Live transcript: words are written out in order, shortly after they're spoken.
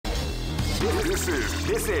This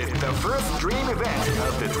is the first dream event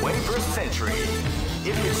of the 21st century.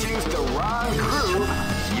 If you choose the wrong groove,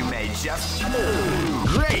 you may just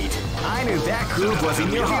lose. Great! I knew that groove was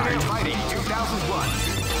in your heart. Fighting 2001.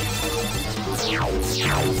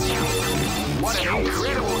 What an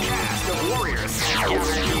incredible cast of warriors has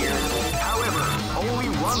gathered here. However, only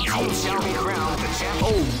one team shall be crowned the champion.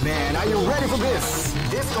 Oh man, are you ready for this?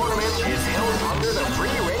 This tournament is held under the free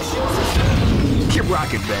ratio system. Keep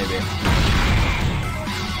rocking, baby.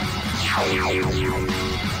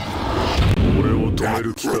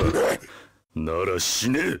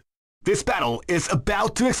 This battle is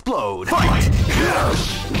about to explode. Fight!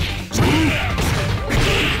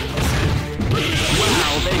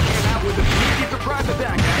 Wow, they came out with a sneaky surprise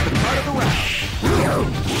attack at the start of the round.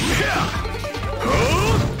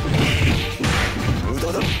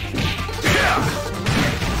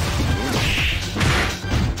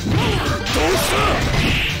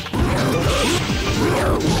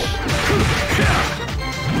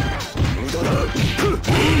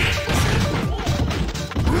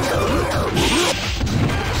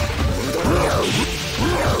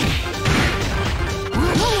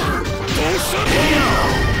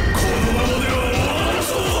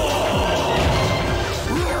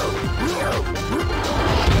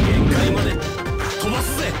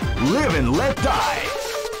 Live and let die.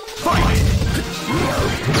 Fight! They came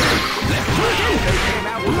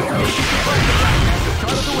out with a sneaky surprise attack at the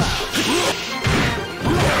start of the round.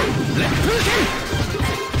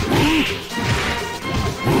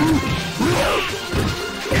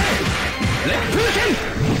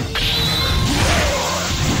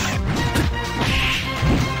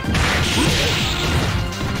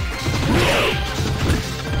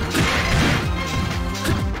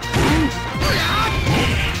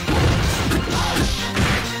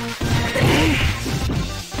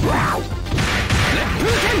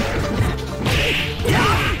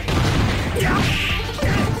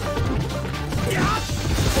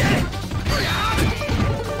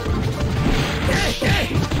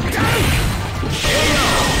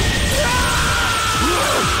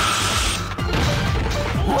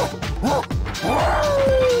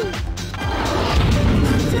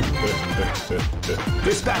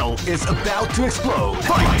 This battle is about to explode.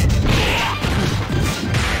 Fight!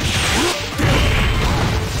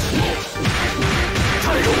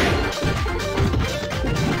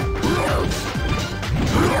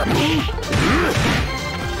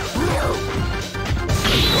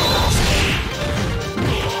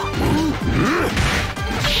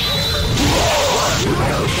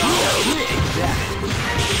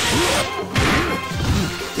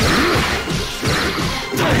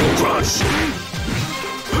 Crush!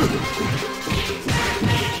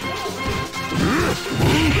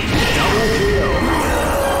 Double kill!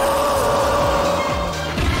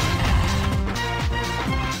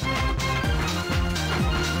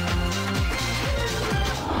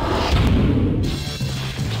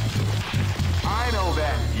 I know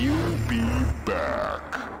that you'll be back.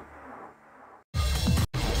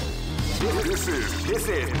 This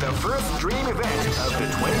is the first dream event of the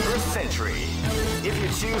 21st century. If you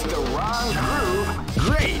choose the wrong groove,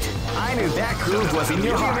 Great! I knew that groove was in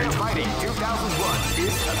your heart. Fighting 2001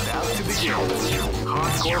 is about to begin.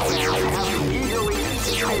 Hardcore fans have been eagerly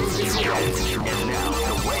anticipating this event, and now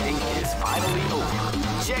the waiting is finally over.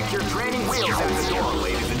 Check your training wheels at the door,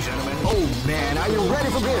 ladies and gentlemen. Oh man, are you ready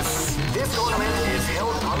for this? This tournament is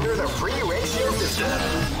held under the free ratio system.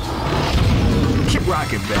 Keep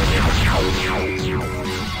rocking, baby.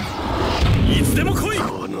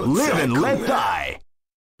 Live and let die.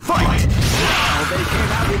 Fight! Now they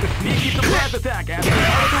came out with a sneaky surprise attack at the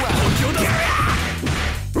start of the round.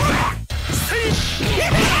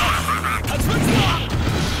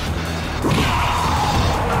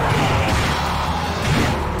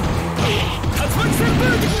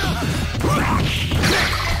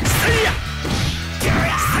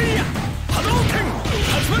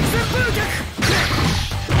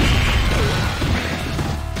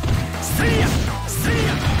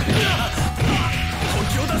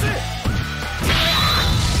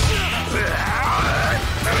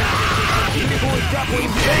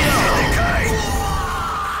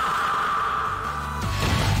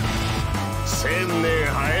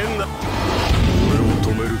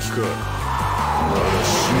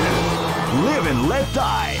 Live and let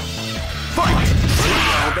die. Fight!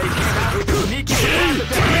 Now they came out with a sneaky surprise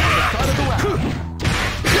attack at the start of the round.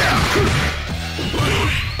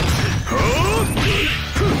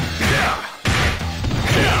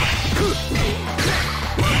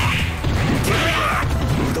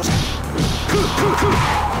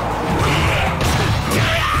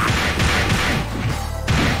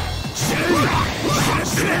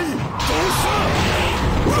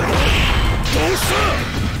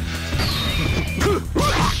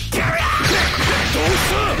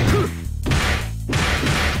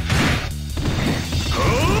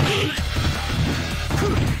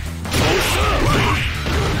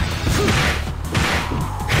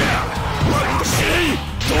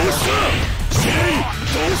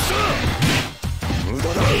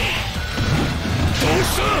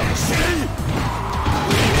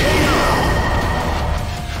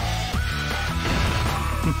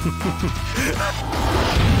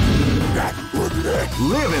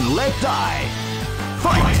 Live and let die.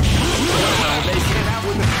 Fight! Well, they came out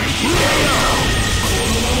with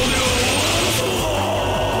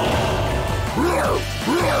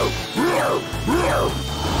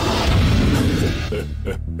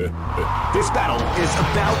This battle is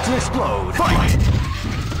about to explode. Fight!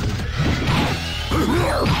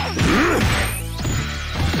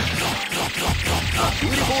 a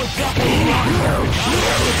beautiful example of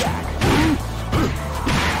attack.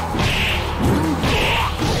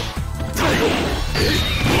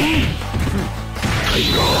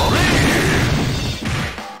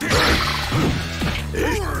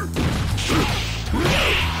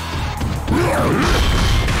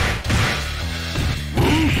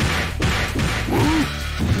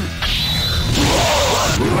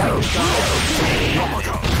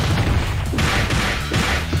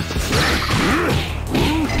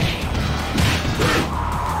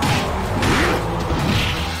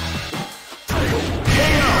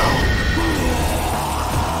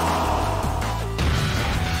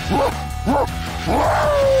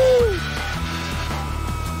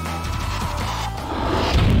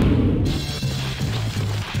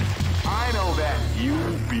 I know that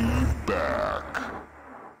you'll be back.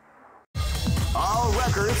 All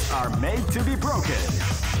records are made to be broken.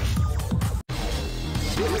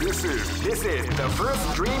 This is the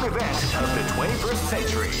first dream event of the 21st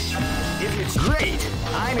century. If it's great,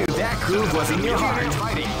 I knew that groove was in your heart.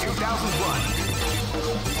 Fighting 2001.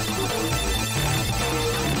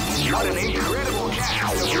 What an incredible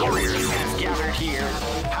cast of warriors has gathered here.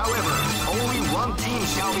 However, only one team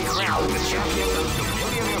shall be crowned the champion of the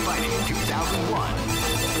Millionaire Fighting 2001.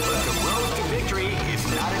 But the road to victory is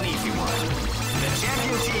not an easy one. The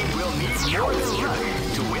champion team will need more than luck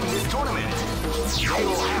to win this tournament. They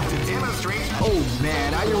will have to demonstrate. Oh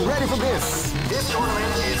man, are you ready for this? This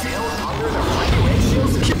tournament is held under the free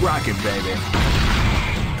ratios. Keep rocking, baby.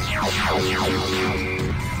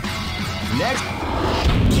 Next.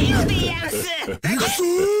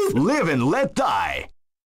 Live and let die.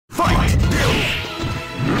 Fight!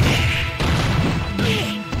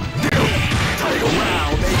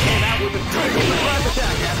 Wow, they came out with a surprise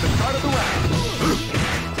attack at the start of the round.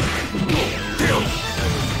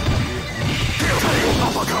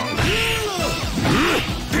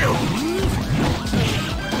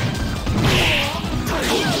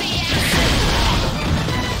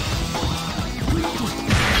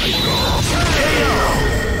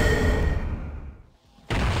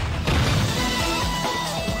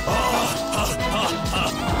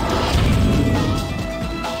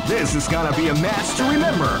 This is gonna be a match to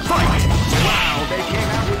remember. Fight! Wow, they came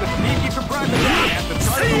out with a sneaky surprise attack at the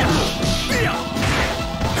start of the round.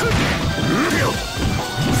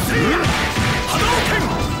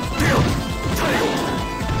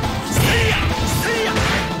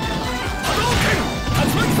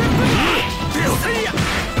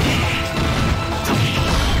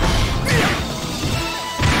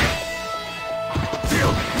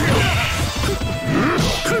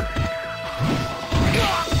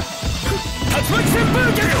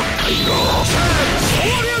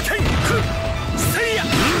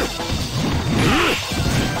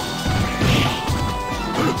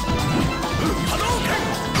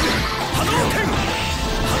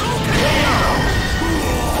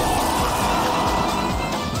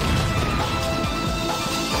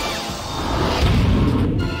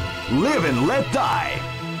 Live and let die.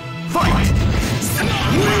 Fight!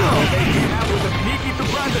 Wow, they came out with a sneaky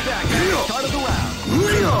surprise attack at the start of the round.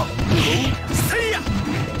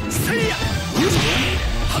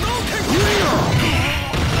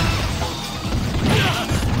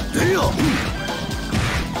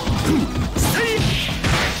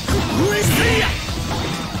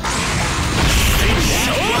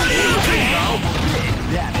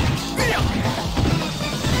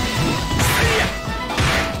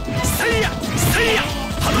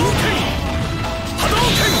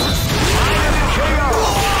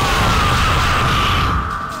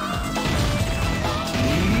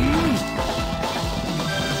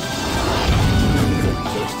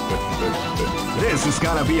 This is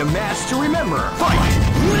gonna be a match to remember. Fight! Wow,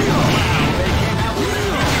 they came out with a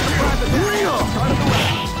sneaky surprise attack at the start of the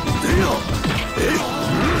round.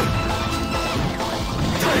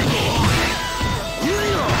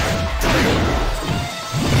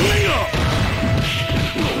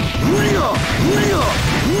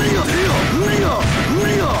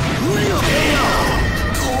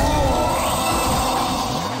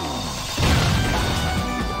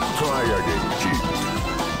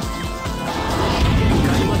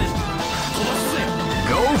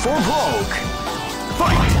 Go for broke.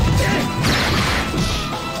 Fight.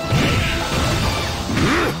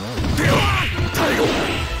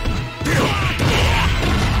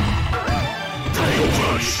 Title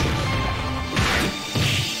Crush.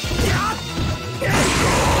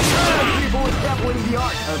 People is dabbling the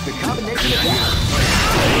art of the combination attack.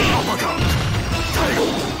 Uppercut.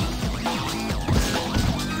 Title.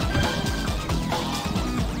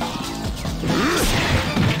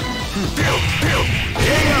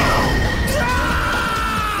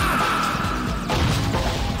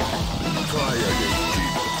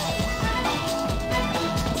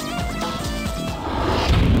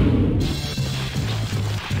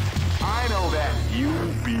 I know that.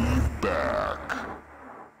 You'll be back.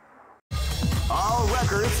 All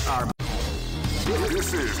records are.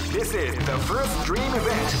 This is the first dream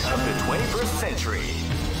event of the 21st century.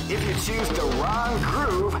 If you choose the wrong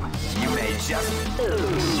groove, you may just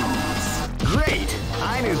lose. Great!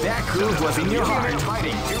 I knew that groove was in your heart.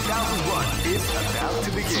 Fighting 2001 is about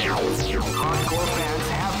to begin. Hardcore fans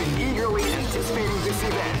have been eagerly anticipating this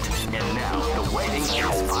event, and now the waiting is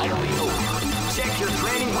finally over. Check your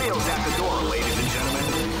training wheels at the door, ladies and gentlemen.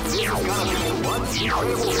 This is gonna be one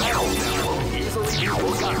incredible battle that will easily be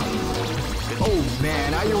forgotten. Oh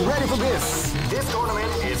man, are you ready for this? This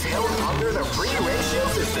tournament is held under the free ratio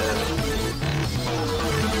system.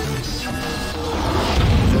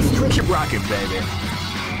 Let's keep rocking, baby.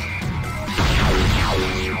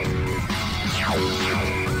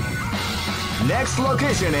 Next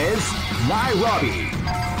location is Nairobi.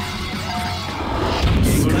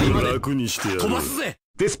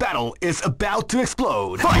 This battle is about to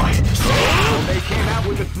explode. Fight! They came out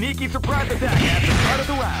with a sneaky surprise attack at the start of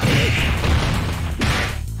the round.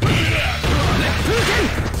 Left hook!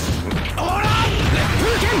 Ora! Left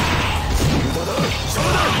hook!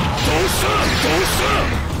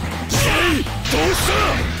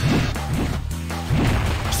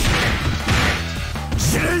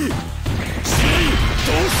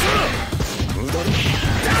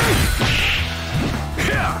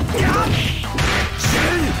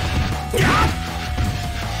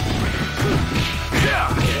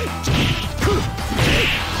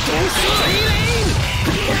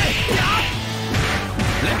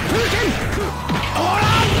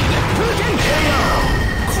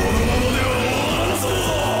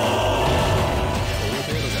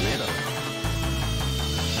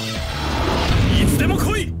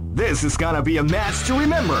 This is gonna be a match to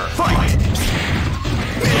remember. Fight!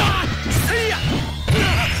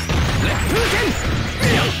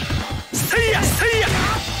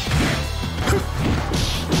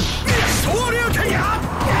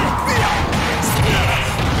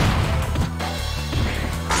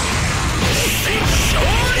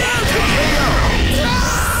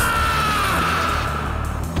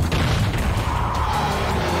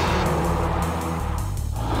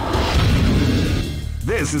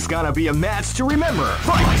 This is gonna be a match to remember.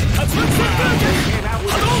 Fight! Came out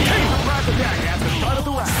with a surprise attack at the start of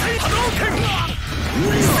the round.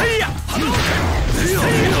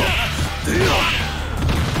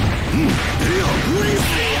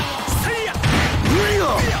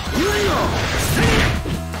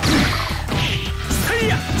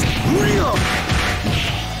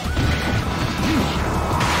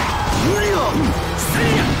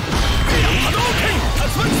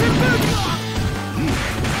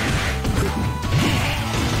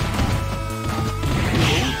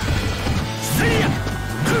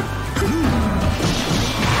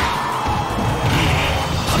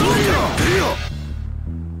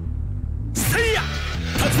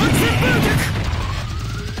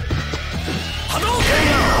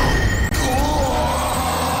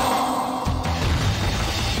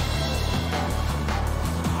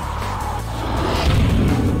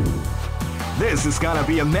 This is gonna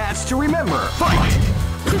be a match to remember. Fight!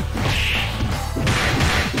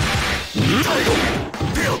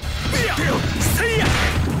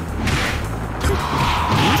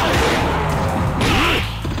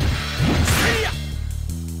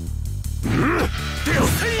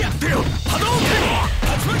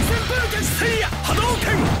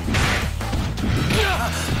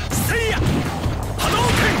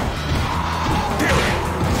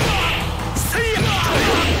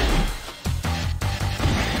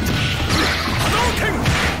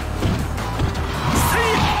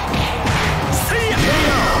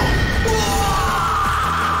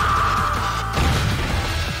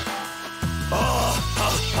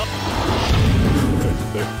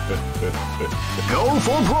 Go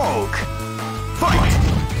for broke. Fight.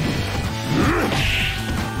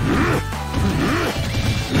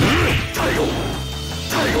 Taigo.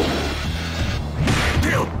 Taigo.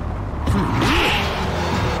 Deal.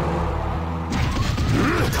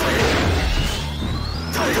 Taigo.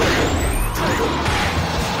 Taigo. Taigo.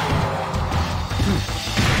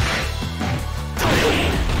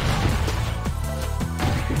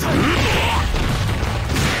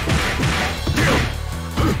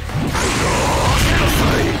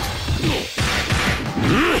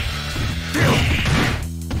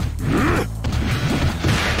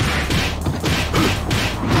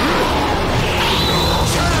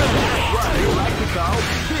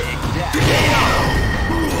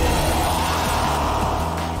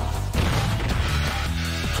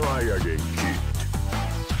 Try again, kid.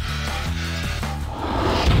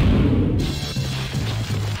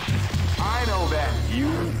 I know that.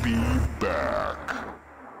 You'll be back.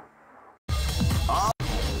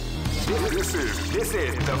 This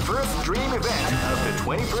is the first dream event of the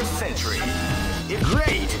 21st century. It's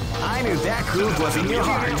great! I knew that groove was in your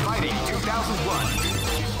heart. Fighting 2001.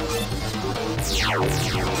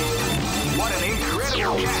 What an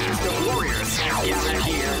incredible cast of warriors has gathered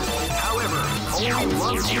here. However, only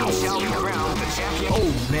one team shall be crowned the champion.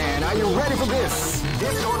 Oh man, are you ready for this?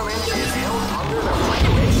 This tournament is held under the free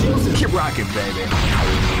ratio system. Keep rocking, baby.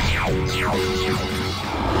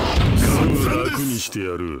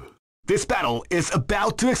 This battle is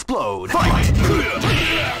about to explode. Fight!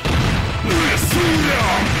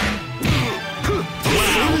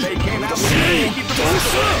 Wow, they came out with a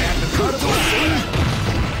at the cut of the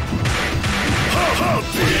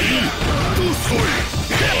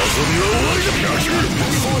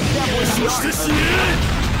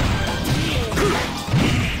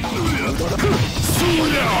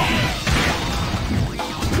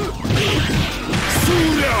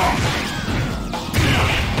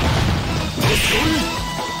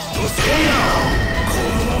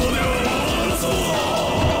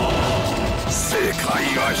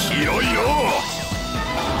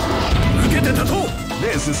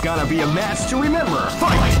This is gonna be a match to remember.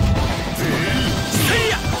 Fight!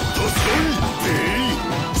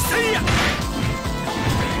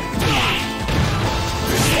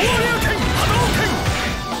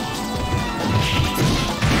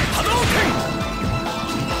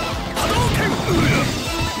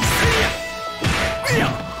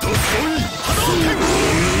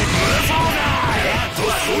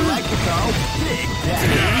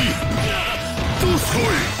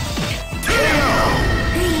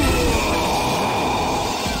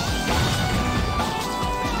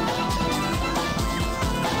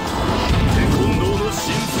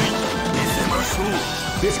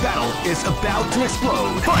 This battle is about to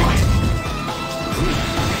explode. Fight!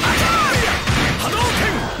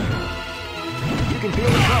 You can feel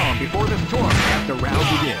the calm before the storm as the round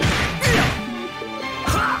begins.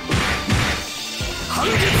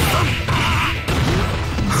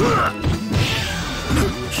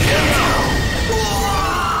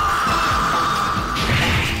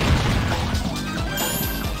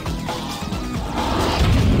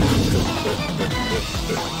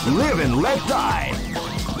 Live and let die.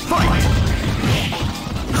 Fight!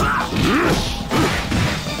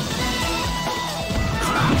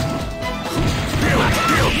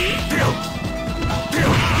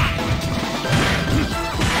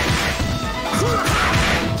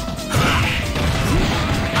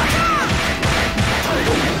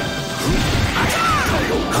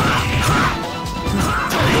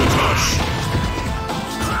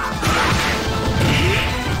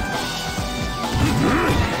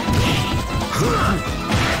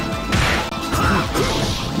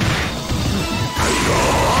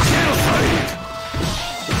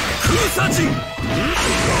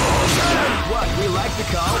 What we like to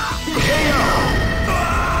call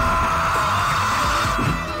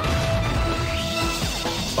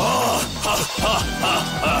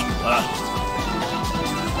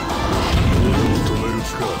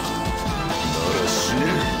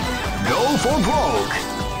Go for broke.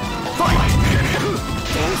 Fight!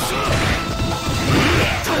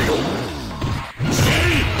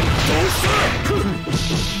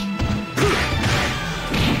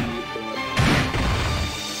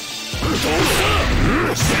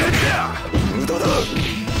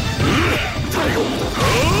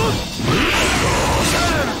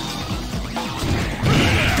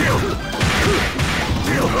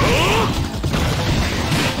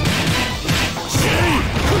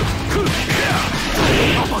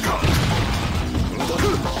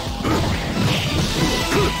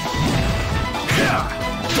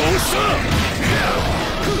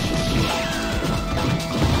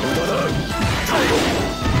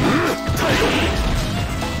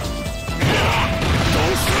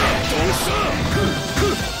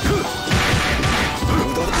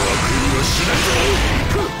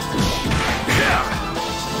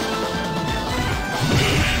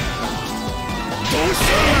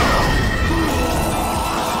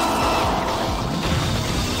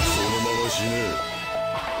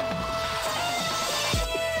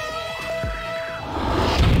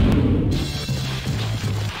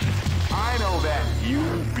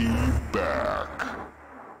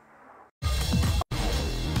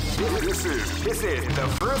 This is the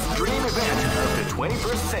first dream event of the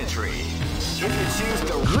 21st century. If you choose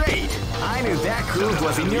the great, I knew that groove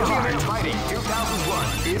was in your heart. Fighting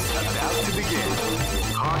 2001 is about to begin.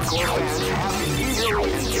 Hardcore fans have been eagerly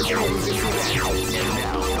anticipating this event, and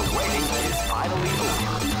now the waiting is finally over.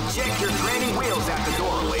 Check your training wheels at the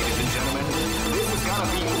door, ladies and gentlemen. This is gonna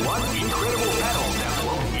be one incredible battle that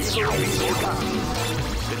won't easily be forgotten.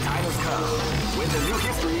 The time has come when the new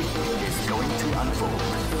history is going to unfold.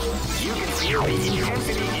 You can feel the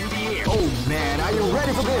intensity in the air. Oh man, are you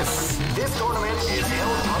ready for this? This tournament is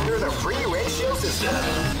held under the free ratio system.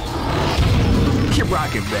 Keep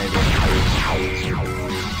rocking, baby.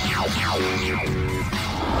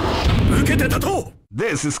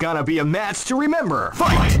 This is gonna be a match to remember.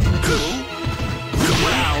 Fight!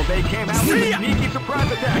 Wow, they came out with a sneaky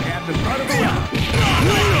surprise attack at the start of the round.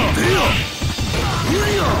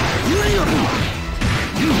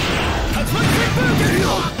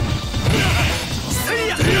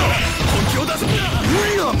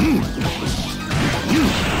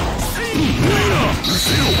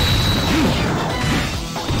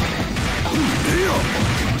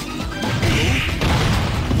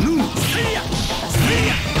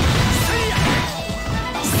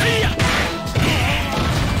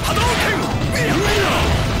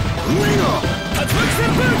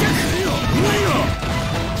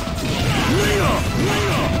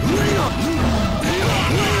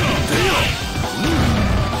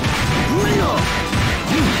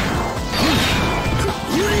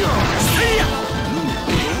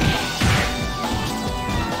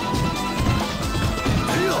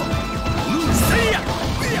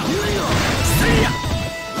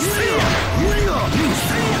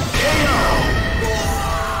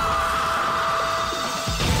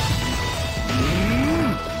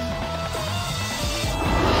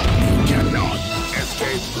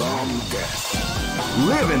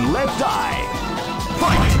 Live and let die.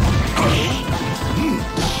 Fight!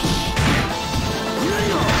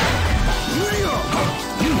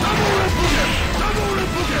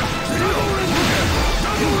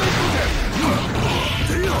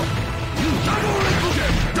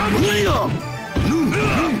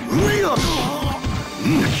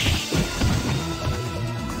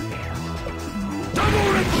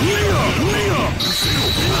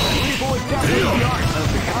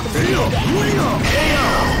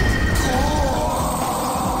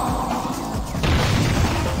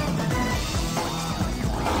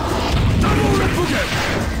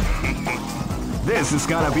 This is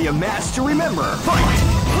gonna be a match to remember.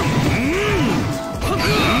 Fight!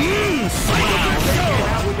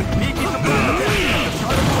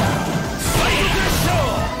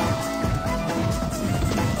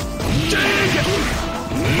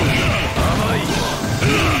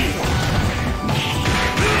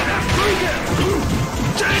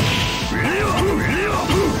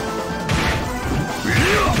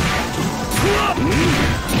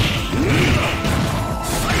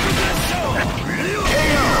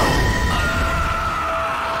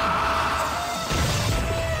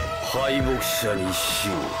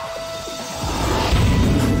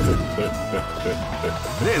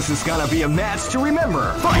 This is gonna be a match to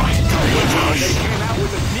remember. Fight! They came out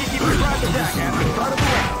with a sneaky surprise attack at the start of the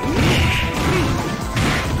round.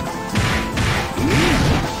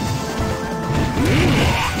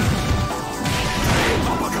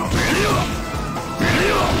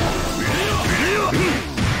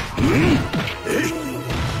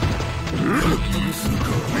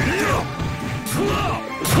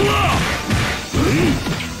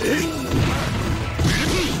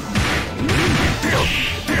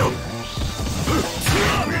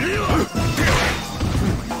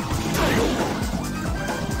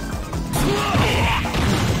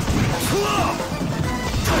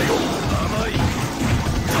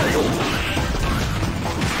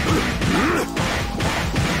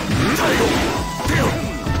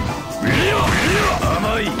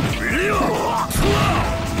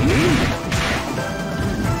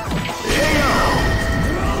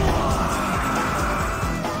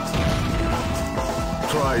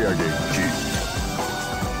 Try again, kid.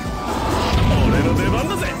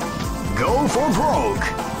 Go for broke.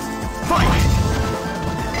 Fight!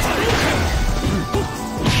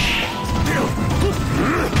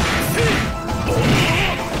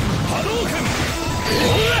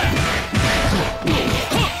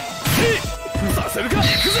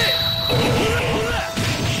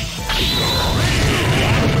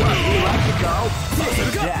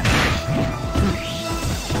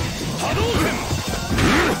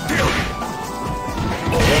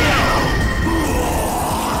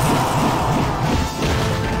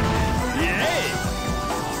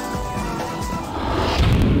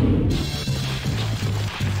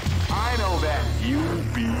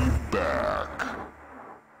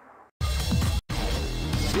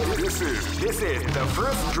 This is the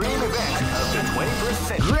first dream event of the 21st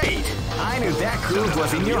century. Great! I knew that groove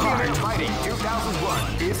was in your heart. Fighting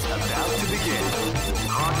 2001 is about to begin.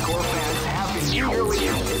 Hardcore fans have been eagerly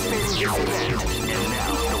anticipating this event, and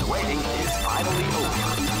now the waiting is finally over.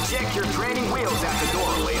 Check your training wheels at the door,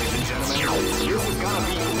 ladies and gentlemen. This is gonna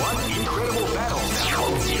be one incredible battle that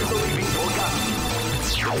won't easily be forgotten. The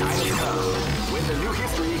time has come when the new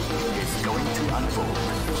history is going to unfold.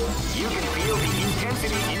 You can feel the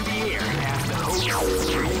intensity in the air as the hopes,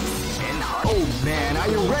 dreams, and heart. Oh man, are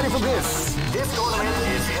you ready for this? This tournament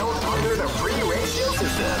is held under the free ratio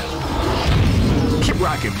system. Keep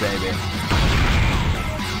rocking, baby.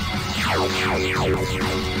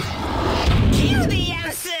 Kill the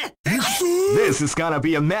answer! This is gonna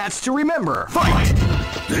be a match to remember. Fight!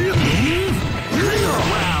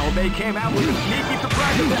 Wow, they came out with a sneaky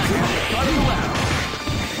surprise attack at the start of the round.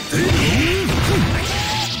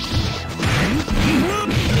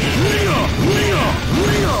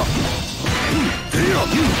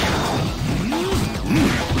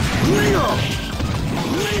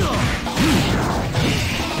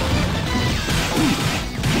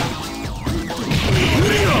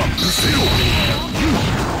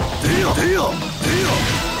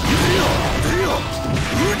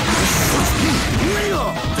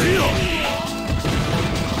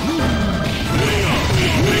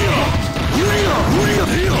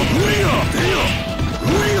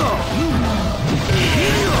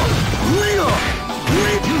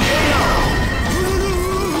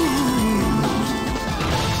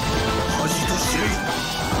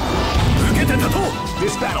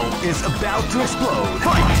 This battle is about to explode.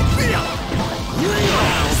 Fight!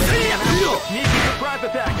 Sneaky surprise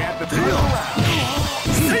attack at the start of the round.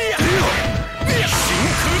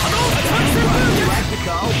 Like to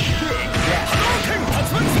call Big Death.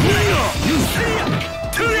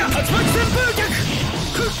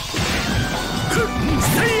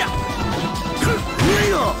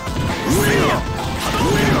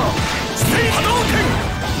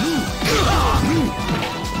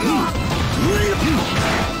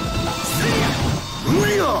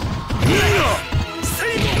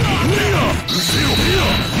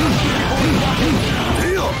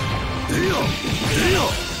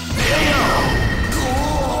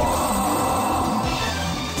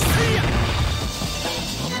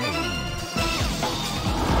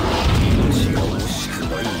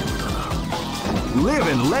 Live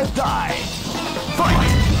and let die.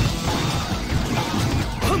 Fight!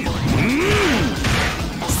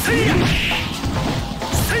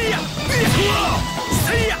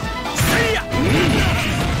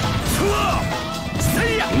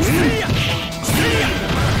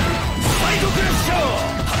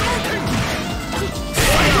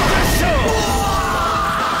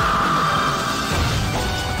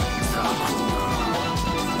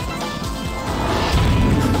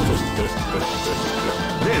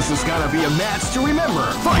 This is gonna be a match to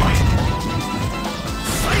remember. Fight!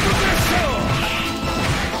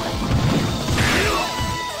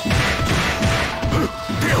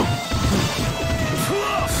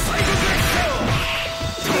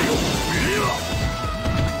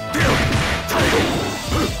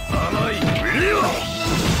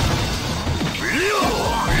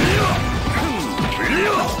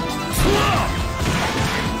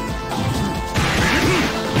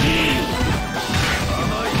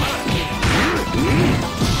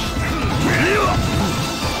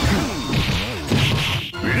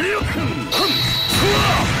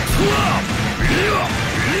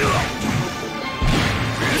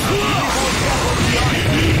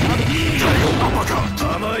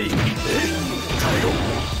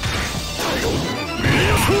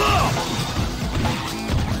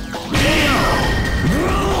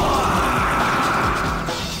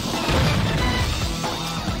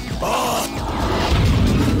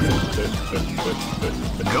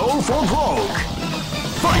 Go for broke!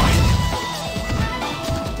 Fight!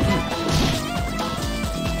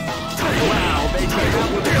 Wow, they came out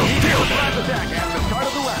with a surprise attack at the start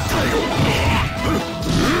of the round.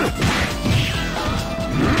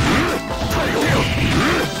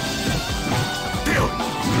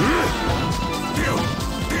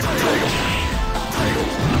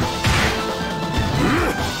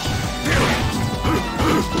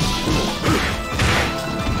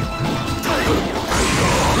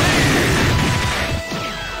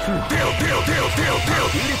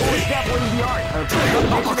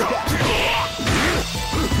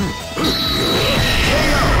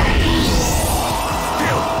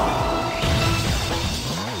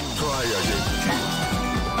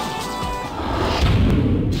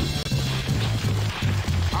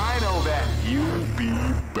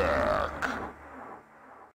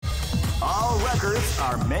 records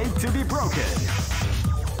are made to be broken.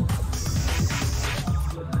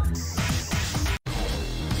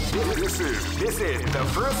 This is the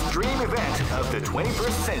first dream event of the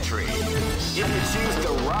 21st century. If you choose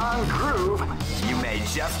the wrong groove, you may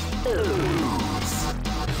just lose.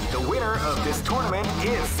 The winner of this tournament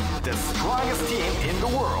is the strongest team in the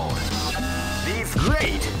world. These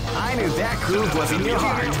great! I knew that groove was in your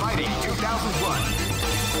heart. Fighting 2001.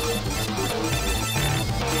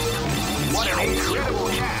 What an incredible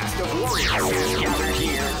cast of warriors has gathered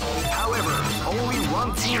here. However, only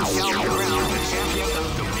one team shall be crowned the champion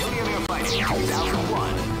of the Millionaire Fighting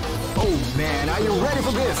 2001. Oh man, are you ready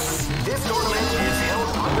for this? This tournament is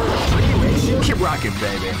held under the free ratio. Keep rocking,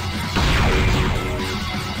 baby.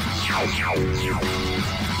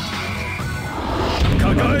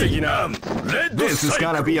 This is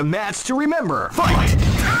gonna be a match to remember. Fight!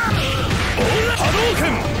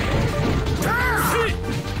 Hadouken! Hadouken!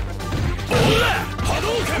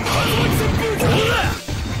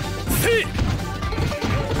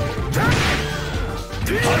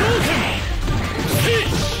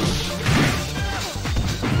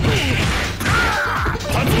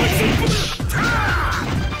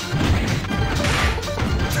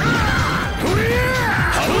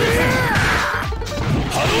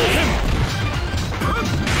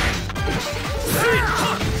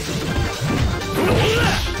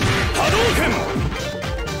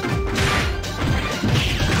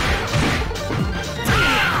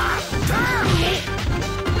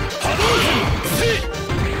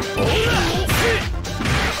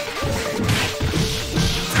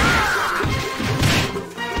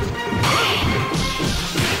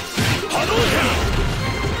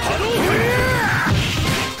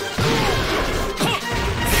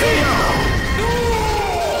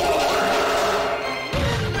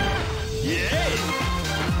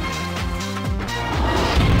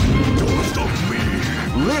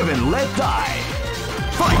 Live and let die.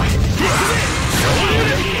 Fight!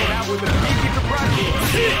 Out with a sneaky surprise.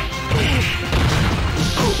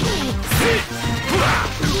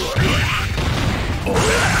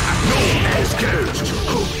 No escapes.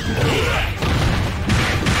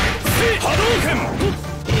 Hadouken!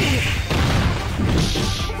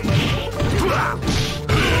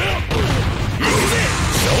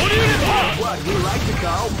 What we like to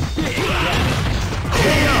call Big Daddy.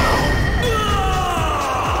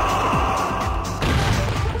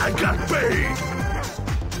 I got paid!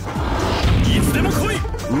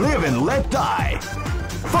 Live and let die!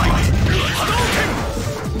 Fight! Hadouken!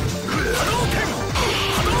 Hadouken!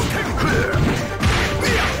 Hadouken!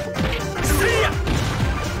 See ya!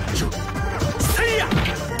 See ya!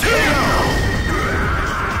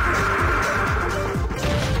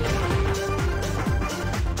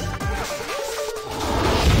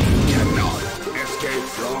 Cannot escape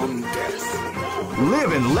from death.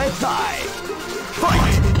 Live and let die!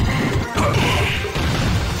 Fight!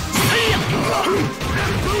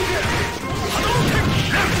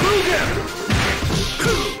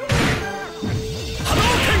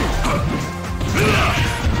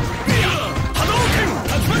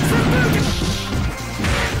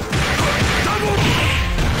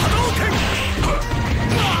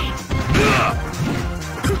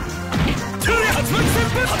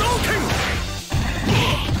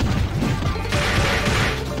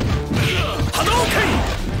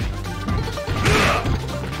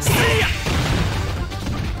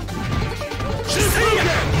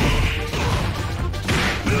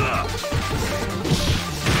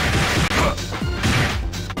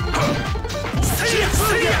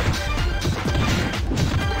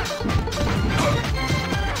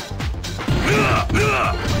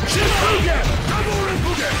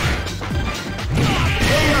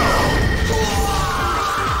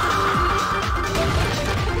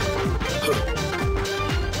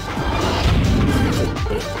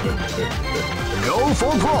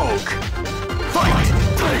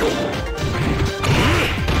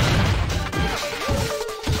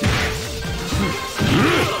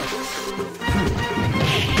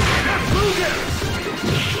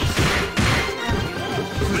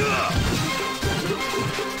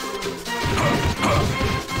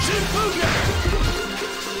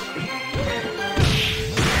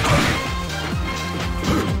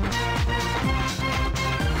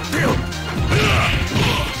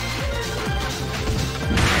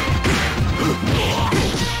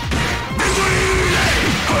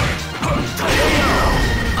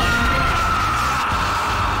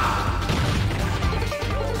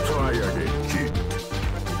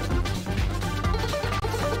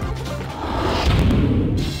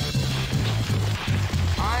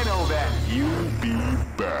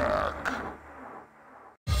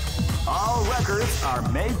 records are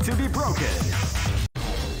made to be broken.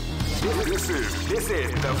 This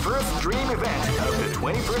is the first dream event of the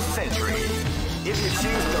 21st century. If you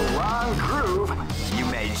choose the wrong groove, you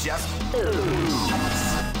may just lose.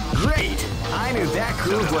 Great! I knew that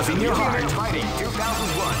groove was in your heart. Fighting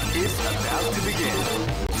 2001 is about to begin.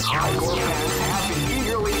 Hardcore fans have been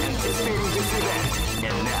eagerly anticipating this event,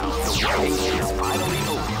 and now the waiting is finally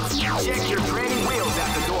over. Check your training wheels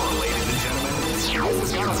at the door, ladies and gentlemen. This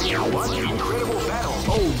is gonna be one incredible battle.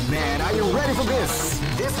 Oh man, are you ready for this?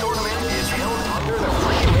 This tournament is held under the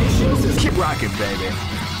free ratio system. Keep rocking, baby.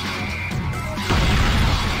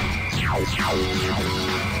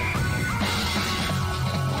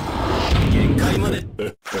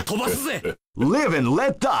 Live and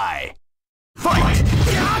let die. Fight!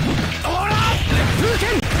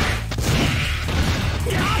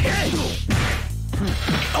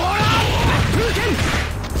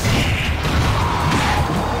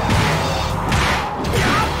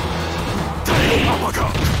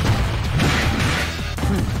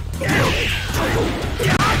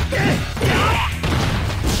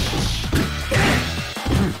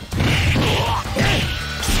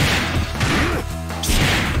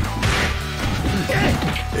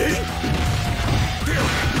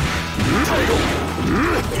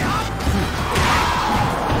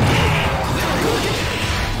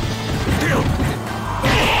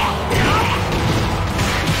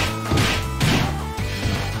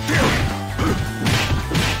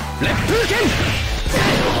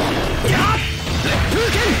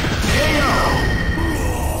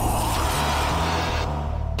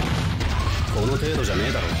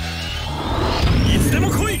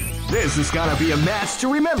 This is gonna be a match to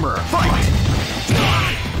remember. Fight!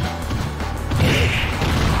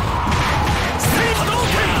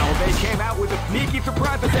 Wow, they came out with a sneaky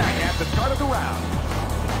surprise attack at the start of the round.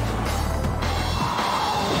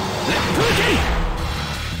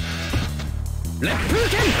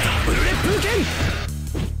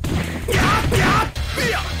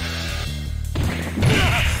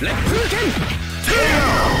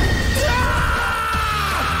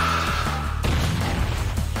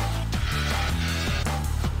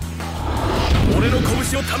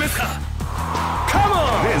 Come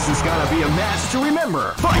on! This is gonna be a match to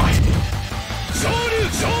remember. Fight!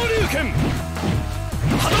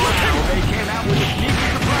 Wow, they came out with a sneaky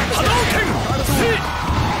surprise attack.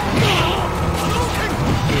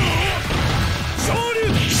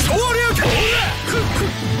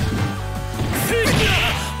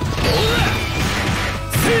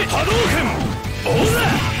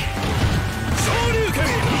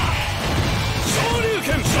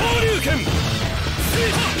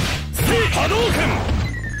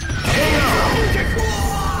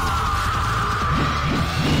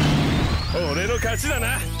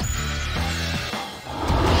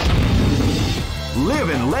 Live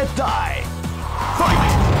and let die.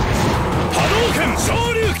 Fight! Hadouken!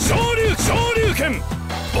 Shoryuken! Shoryuken!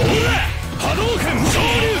 Hadouken!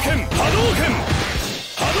 Shoryuken! Hadouken!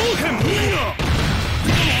 Hadouken!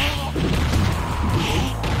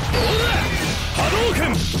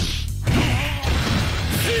 Hadouken!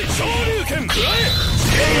 Shoryuken!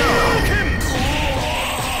 Shoryuken!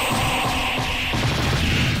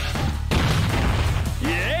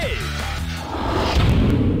 Yay!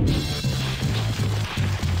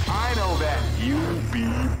 I know that you'll be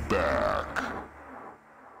back.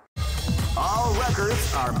 All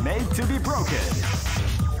records are made to be broken.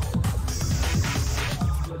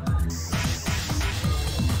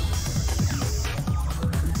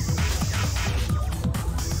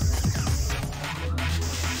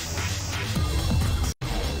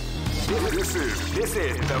 This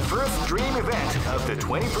is the first dream event of the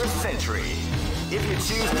 21st century. If you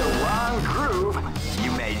choose the wrong groove,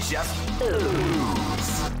 you may just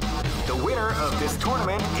lose. The winner of this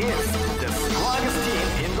tournament is the strongest team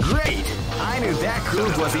in the... Great! I knew that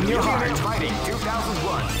groove was in your heart. Fighting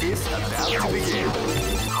 2001 is about to begin.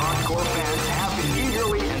 Hardcore fans have been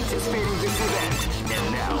eagerly anticipating this event,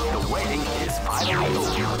 and now the waiting is finally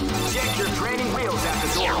over. Check your training wheels at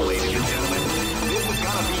the door, ladies and gentlemen. This is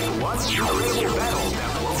gonna be one incredible battle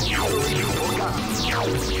that won't be forgotten.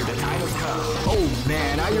 The time has come. Oh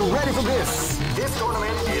man, are you ready for this? This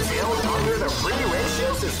tournament is held under the free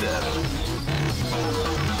ratio system.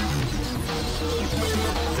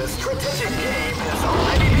 The strategic game has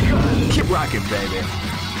already begun. Keep rocking, baby.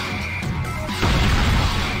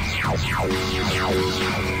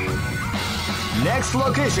 Next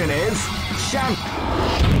location is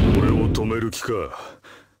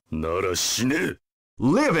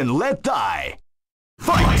Live and let die.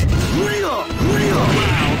 Fight! Wow,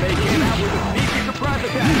 they came out with a sneaky surprise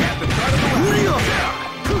attack at the start of the round.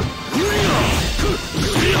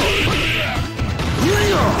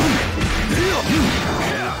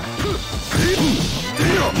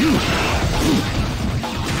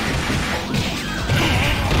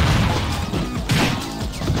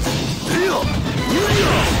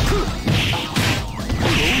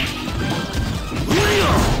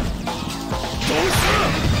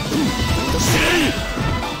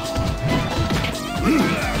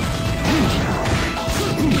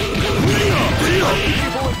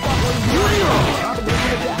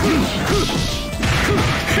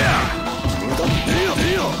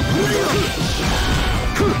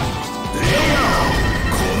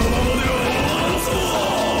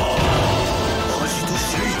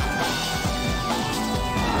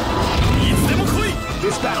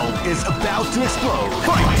 is about to explode.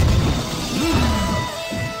 Fight!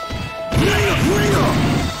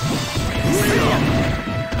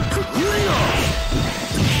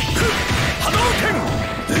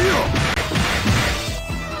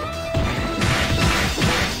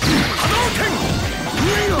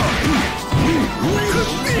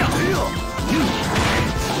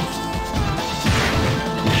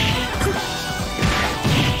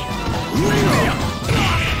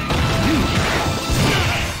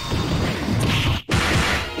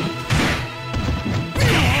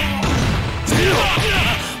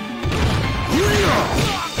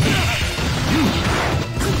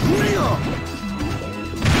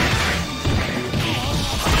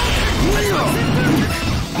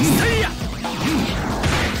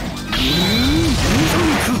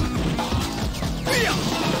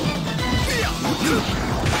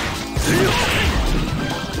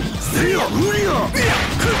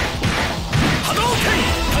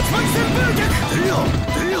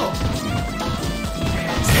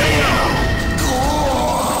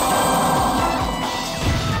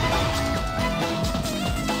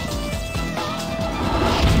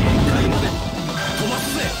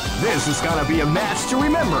 This is gonna be a match to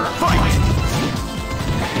remember. Fight!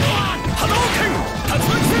 Hadouken!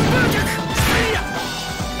 Tatsumaki Senbouken! Seiya!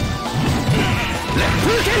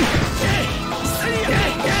 Leppuken! Seiya!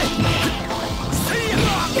 Seiya!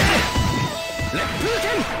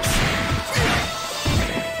 Leppuken!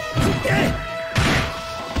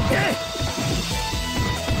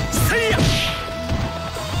 Seiya!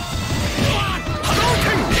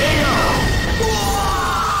 Hadouken!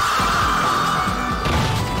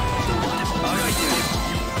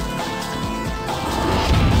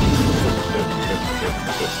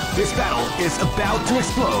 This battle is about to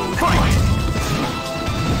explode. Fight!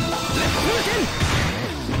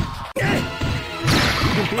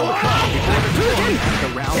 You can feel the crowd before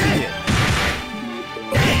the round begins.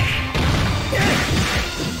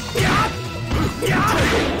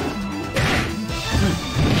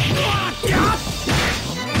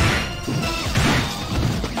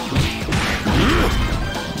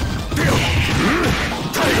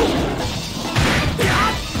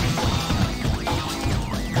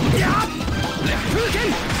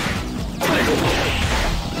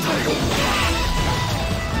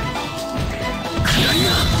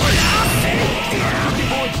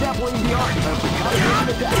 Before exampling the art of the combination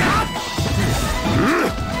attack.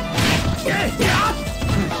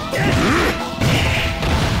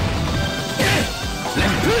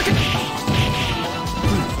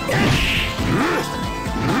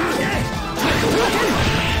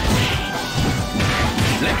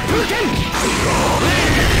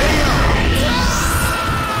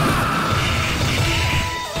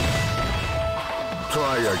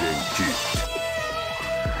 Try again, kid.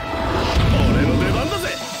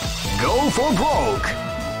 Go for broke.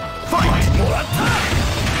 Fight!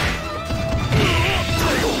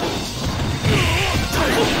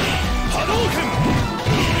 Hadouken!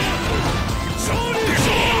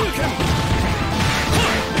 Shoryuken!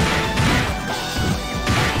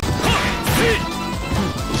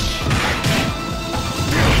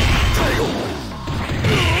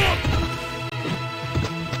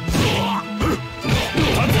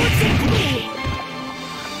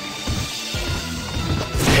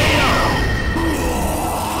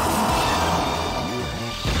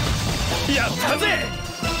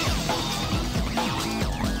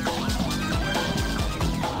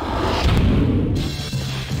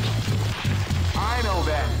 I know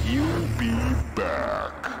that you'll be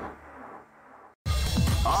back.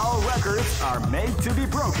 All records are made to be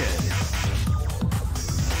broken.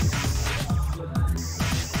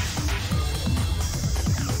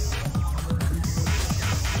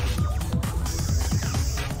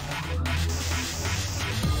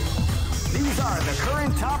 These are the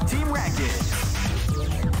current top team rankings.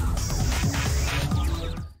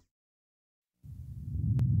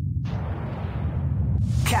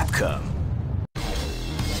 Capcom.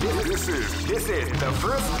 This is the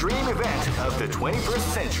first dream event of the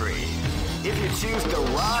 21st century. If you choose the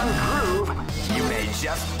wrong groove, you may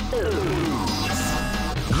just lose.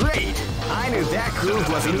 Great! I knew that groove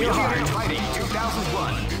was in your heart. Fighting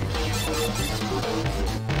 2001.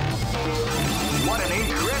 What an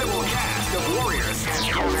incredible cast of warriors has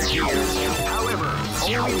gathered here. However,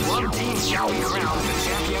 only one team shall be crowned the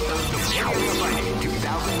champion of the Fightcade Fighting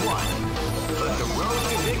 2001. But the road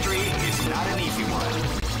to victory is not an easy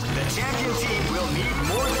one. The champion team will need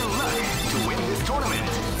more than luck to win this tournament.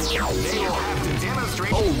 They will have to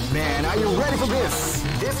demonstrate. Oh man, are you ready for this?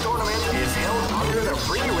 This tournament is held under the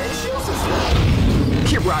free ratio system.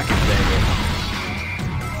 Keep rocking, baby.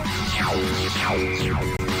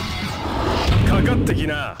 かかってき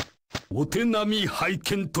な。お手並み拝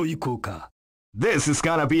見といこうか。 This is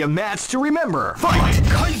gonna be a match to remember. Fight!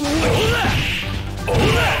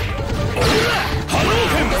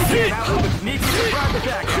 Sneaky surprise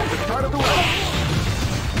attack at the start of the round.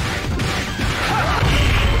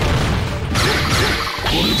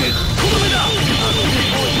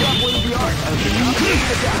 Juggling the art of the sneaky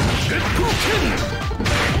attack.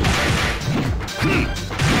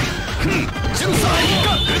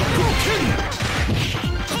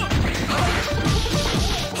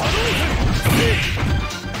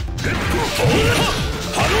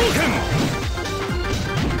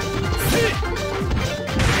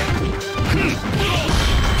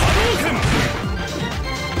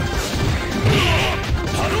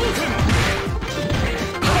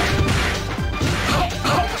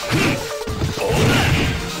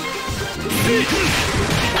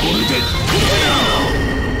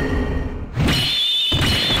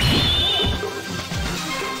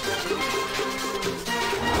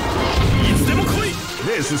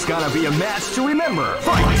 This is gonna be a match to remember.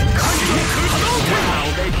 Fight! Wow,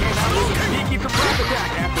 they came out with a sneaky surprise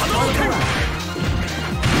attack after the start of the round.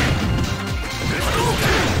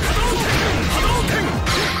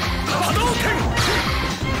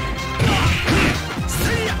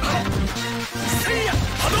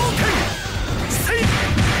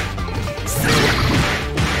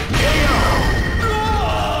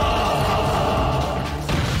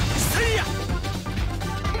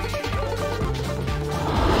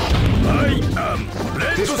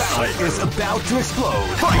 This battle is about to explode.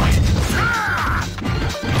 Fight!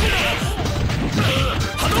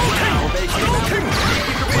 Now they came out with a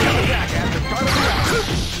sneaky surprise attack at the start of the round.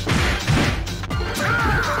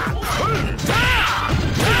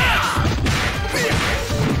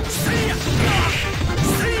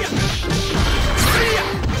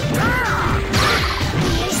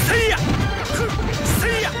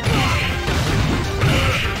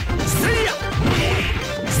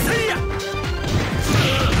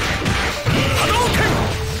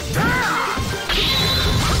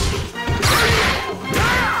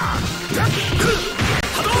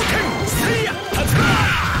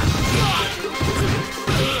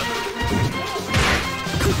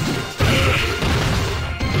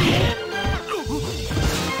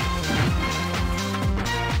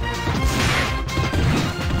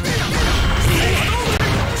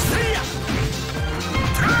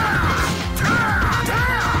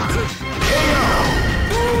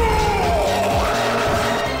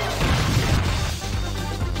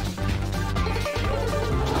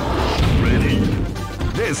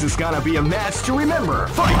 This is gonna be a match to remember.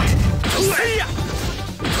 Fight! They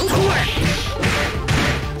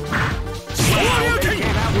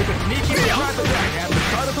came out with a sneaky surprise attack at the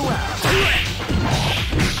start of the round.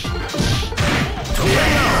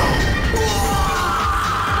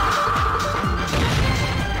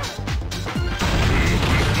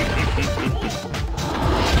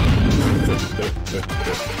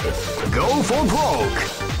 Go for broke.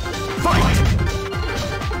 Fight!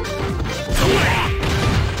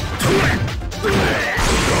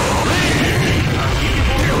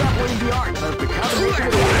 The art of the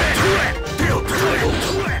combination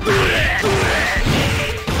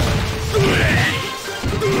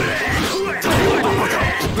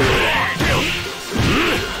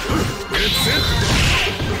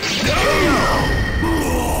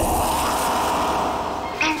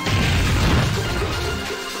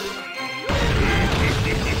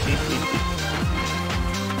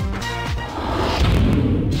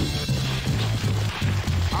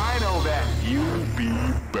I know that you'll be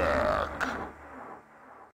back.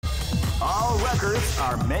 All records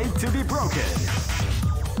are made to be broken.